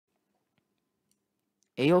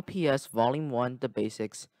AOPS Volume 1, The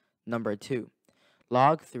Basics, Number 2.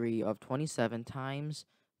 Log 3 of 27 times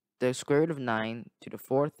the square root of 9 to the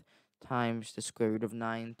fourth times the square root of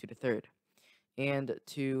 9 to the third. And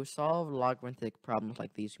to solve logarithmic problems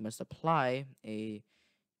like these, you must apply the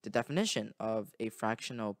definition of a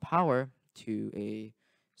fractional power to a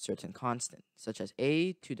certain constant, such as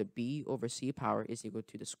a to the b over c power is equal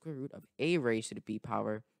to the square root of a raised to the b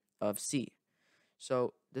power of c.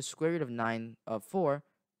 So the square root of 9 of 4,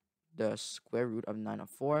 the square root of 9 of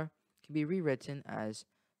 4 can be rewritten as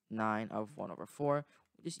 9 of 1 over 4,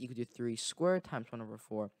 which is equal to 3 squared times 1 over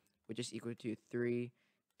 4, which is equal to 3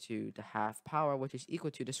 to the half power, which is equal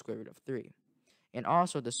to the square root of 3. And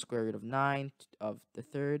also the square root of 9 of the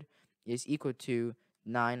third is equal to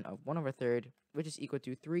 9 of 1 over third, which is equal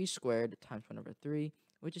to 3 squared times 1 over 3,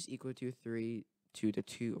 which is equal to 3 to the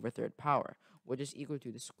 2 over third power, which is equal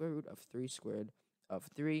to the square root of 3 squared of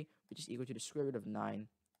 3, which is equal to the square root of 9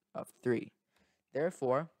 of 3.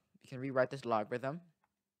 Therefore, we can rewrite this logarithm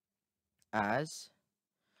as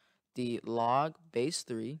the log base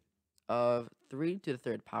 3 of 3 to the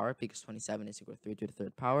third power, because 27 is equal to 3 to the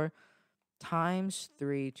third power, times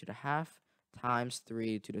 3 to the half times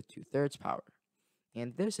 3 to the 2/3 power.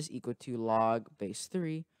 And this is equal to log base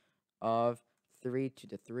 3 of 3 to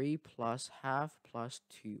the 3 plus half plus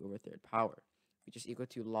 2 over third power, which is equal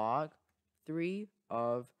to log 3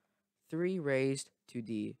 of 3 raised to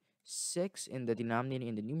the 6 in the denominator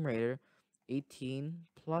in the numerator, 18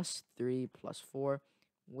 plus 3 plus 4,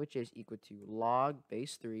 which is equal to log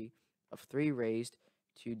base 3 of 3 raised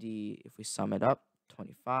to the, if we sum it up,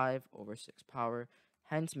 25 over 6 power,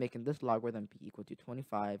 hence making this logarithm be equal to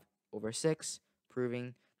 25 over 6,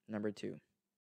 proving number 2.